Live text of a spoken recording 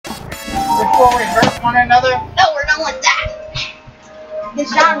before we hurt one another? No, we're done with that.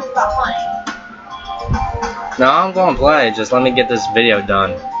 This genre is about funny. No, I'm gonna play. Just let me get this video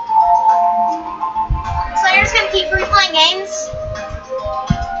done. So you're just gonna keep replaying games?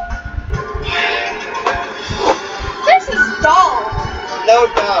 This is dull. No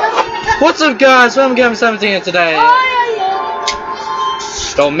doubt. What's up, guys? RAMBOGAMER17 today.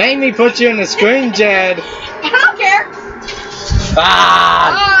 Don't make me put you in the screen, Jed. I don't care.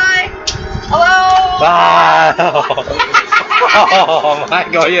 Ah! Bye. Hello. Ah! Oh my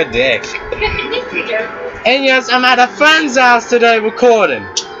god, you're a dick. And yes, I'm at a friend's house today recording.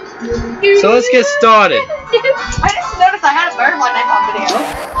 So let's get started. I just noticed I had a bird one night on video.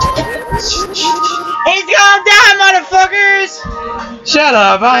 He's gonna die, motherfuckers! Shut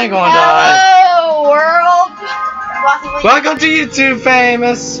up, I ain't gonna die. Hello, world. Welcome to YouTube,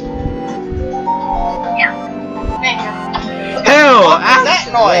 famous. Yeah. Hell, What was that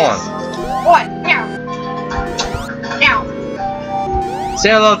noise? What? Meow. Meow. Say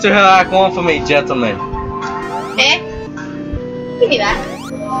hello to her Act 1 for me, gentlemen. Eh? Give me that.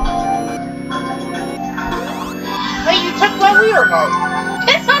 Hey, you took my Wii remote.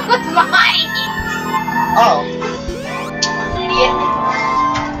 This one was mine. Oh. Idiot.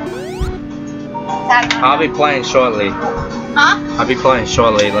 I'll be playing shortly. Huh? I'll be playing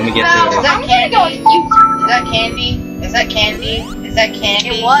shortly. Let me get No, through Is this. that I'm gonna go on candy? YouTube. Is that candy? Is that candy? Is that candy?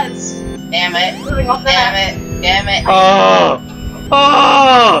 It was. Damn it. Moving off Damn that. it. Damn it. Oh!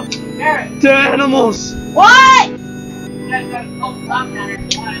 Oh! Alright. The animals! What?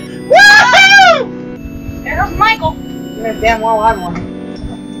 Woohoo! There goes Michael. Damn well I won.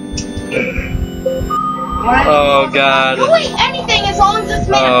 Oh god. You'll eat anything as long as it's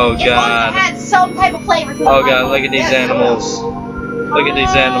made Oh, as God. long as it has some type of flavor to it. Oh god, look at these animals. Look at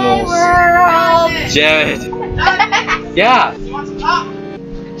these animals. World. Jared. Yeah. You want some pop?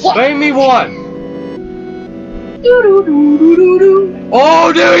 Bring me one.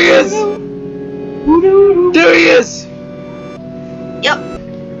 Oh, there he is. There he is. Yep.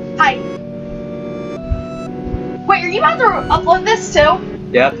 Hi. Wait, are you about to upload this too?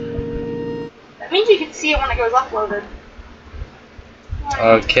 Yep. That means you can see it when it goes uploaded.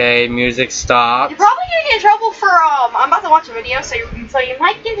 Okay, music stopped. You're probably gonna get in trouble for I'm about to watch a video, so you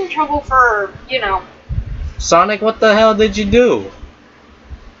might get in trouble for, you know. Sonic, what the hell did you do?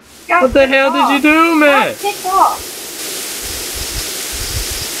 What the hell did you do, man? Got kicked off.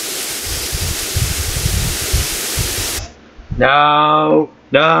 No,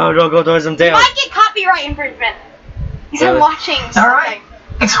 no, don't go towards them You tails. might get copyright infringement. Because I'm Really? watching something. Alright.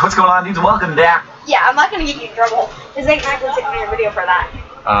 Thanks. What's going on, dudes? Welcome back. Yeah, I'm not gonna get you in trouble. Because they can actually take down your video for that.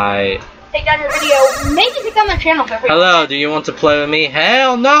 Take down your video, maybe take down their channel for Hello, do you want to play with me?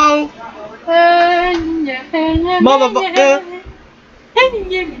 Hell no! Motherfucker!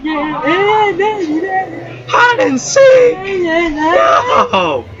 Hide and seek!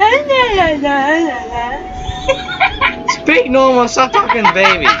 No! Speak normal, stop talking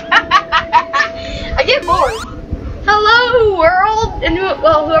baby. I get bored. Hello, world! And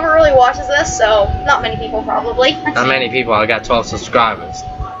well, whoever really watches this, so not many people probably. Not many people, I got 12 subscribers.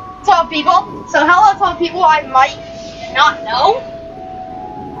 12 people. So hello, 12 people I might not know.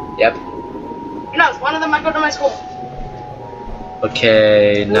 Yep. Who knows? One of them might go to my school.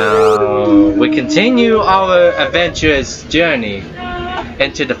 Okay, now we continue our adventurous journey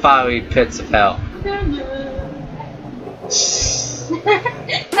into the fiery pits of hell.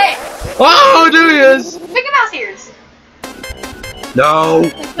 Hey, Oh, there he is! Mickey Mouse ears. No,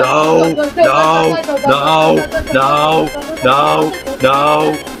 no, no, no, no, no,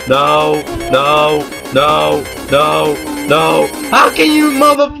 no, no, no, no, no, no. How can you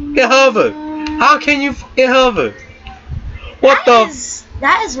motherfucking hover? How can you fucking hover? What the?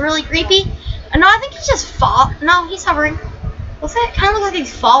 That is really creepy. No, I think he's just No, he's hovering. Looks like it kind of looks like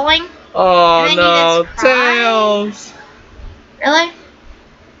he's falling. Oh And then he no, just cries. Tails! Really?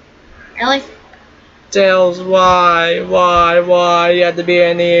 Really? Tails, why? You had to be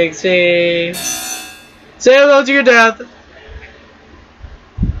an EXE. Say hello to your death.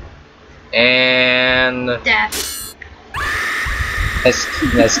 And Death.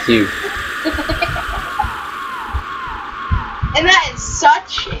 that's cute. And that is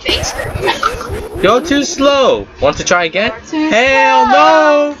such a fake screen. You're too slow. Want to try again? You're too Hell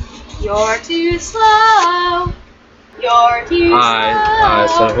slow. no! You're too slow. You're too slow. Alright,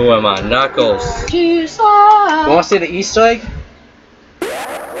 so who am I? Knuckles. You're too slow. You want to see the Easter egg?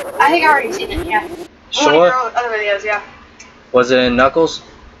 I think I already seen it, yeah. Sure. One of your other videos, yeah. Was it in Knuckles?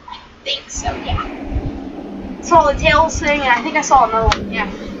 I think so, yeah. Saw the tails thing, and I think I saw another one,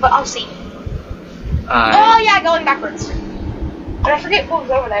 yeah. But I'll see. Oh, yeah, going backwards. But I forget what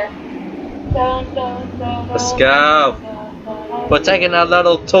was over there. Let's go. We're taking a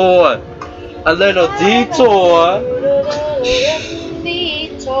little tour. A little detour.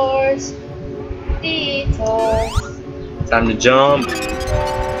 Detours. Detours. Time to jump.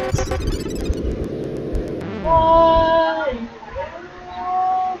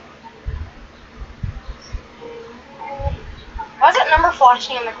 Why is that number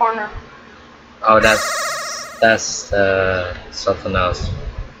flashing in the corner? Oh, that's something else.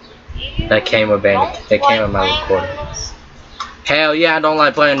 That came with my recording. Hell yeah, I don't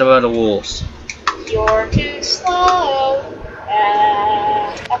like playing the other wolves. You're too slow.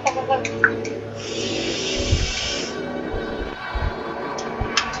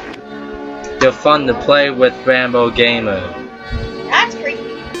 You're fun to play with, Rambo Gamer. That's creepy.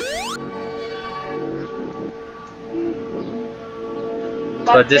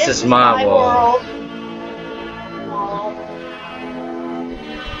 But this is my world.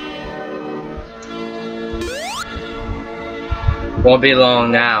 Won't be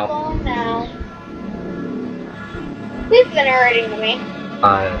long now. Please be narrating to me.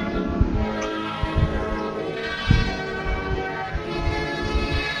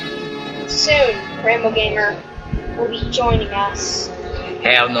 Soon, Rainbow Gamer will be joining us.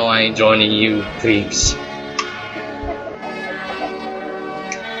 Hell no, I ain't joining you, creeps.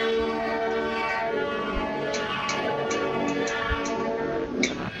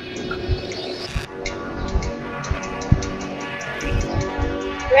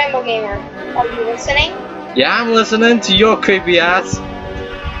 Rainbow Gamer, are you listening? Yeah, I'm listening to your creepy ass.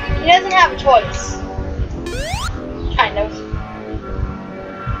 He doesn't have a choice. Kind of.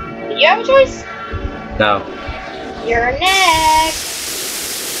 Do you have a choice? No. You're next.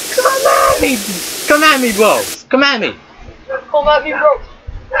 Come at me! Come at me, bro! Come at me! Come at me, bro.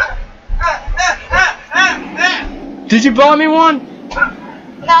 Did you buy me one?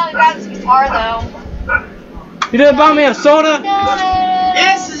 No, he got his guitar though. You didn't buy me a soda?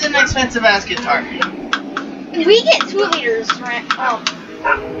 This is an expensive ass guitar. We get 2 liters, right? Oh,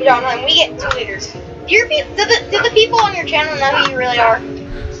 you don't know. We get 2 liters. Do the people on your channel know who you really are?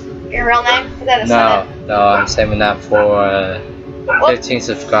 Your real name? Is that a seven? No, I'm saving that for 15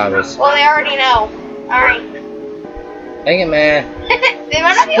 subscribers. Well, they already know. Alright. Dang it, man. They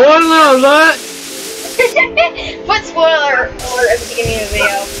might not be Spoiler alert! Put spoiler alert at the beginning of the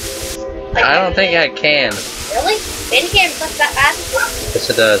video. Like, I don't think I can. Really? Then you can't press that fast? Yes,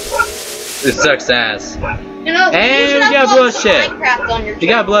 it does. It sucks ass. You know, And you you got upload some bloodshed. Minecraft on your channel. You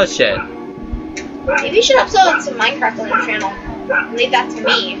got bloodshed. Maybe you should upload some Minecraft on your channel. Leave that to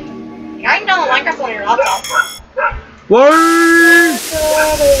me. I can download Minecraft on your laptop. Word!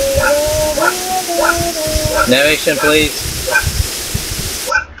 Narration, please.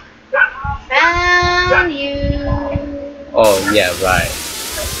 Found you. Oh, yeah, right.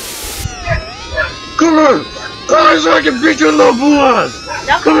 Come on! Guys, I can beat your little boys!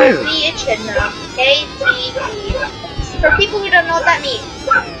 Come here! Echidna. KTP. For people who don't know what that means.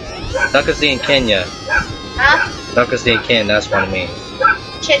 Nakasi in Kenya. Huh? Nakasi in Kenya, that's what I mean.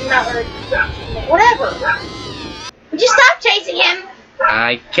 Echidna or whatever. Would you stop chasing him?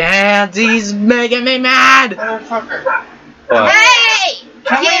 I can't, he's making me mad! Motherfucker. What? Hey!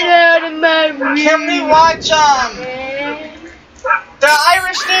 Get out of my room. Can we watch the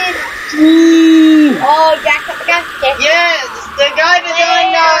Irish dude? Oh, Jacksepticeye? Yes, the guy that's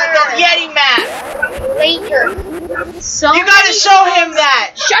doing the Yeti map. Later. So You gotta show him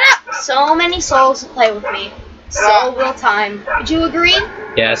that. Shut up! So many souls to play with me. So will time. Would you agree?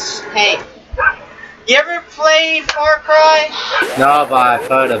 Yes. Hey, you ever played Far Cry? No, but I've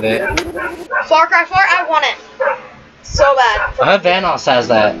heard of it. Far Cry 4, I want it. So bad. I heard Vanos has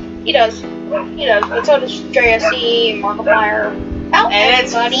that. He does. He does. But so does JSC, Markiplier. And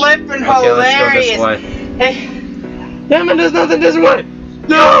it's flipping Okay, hilarious. let's go this way. Hey, Damn it, there's nothing this way!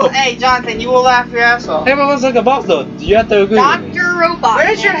 No! hey, Jonathan, you will laugh your ass off. Everyone's like a boss though. You have to agree with me. Dr. Robotnik.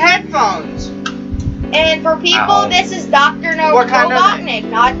 Where's your headphones? And for people, Ow. this is Dr. What kind are Robotnik,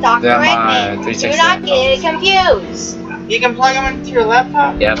 not Dr. They're my Eggman. 360 Do not get it confused. You can plug them into your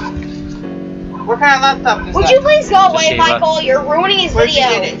laptop? Yep. What kind of laptop is Would that? you please go away, Toshiba. Michael? You're ruining his Where'd you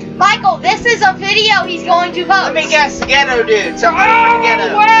video. get it? Michael, this is a video he's going to post. Let me guess, Ghetto Dude. Somebody from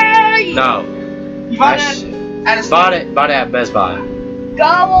Ghetto. Away! No. You bought I it at a Bought it at Best Buy. Go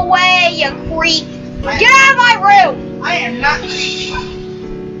away, you creep. Get out of my room. I am not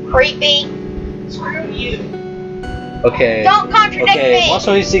Creepy. Screw you. Okay. Don't contradict me. Once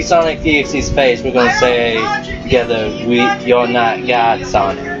we see Sonic.EXE's face, we're gonna say together, you're not God,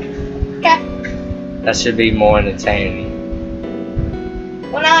 Sonic. Okay. That should be more entertaining.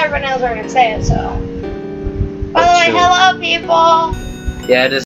 Well, now everyone knows we're going to say it, so. By the way, True. hello, people. Yeah, this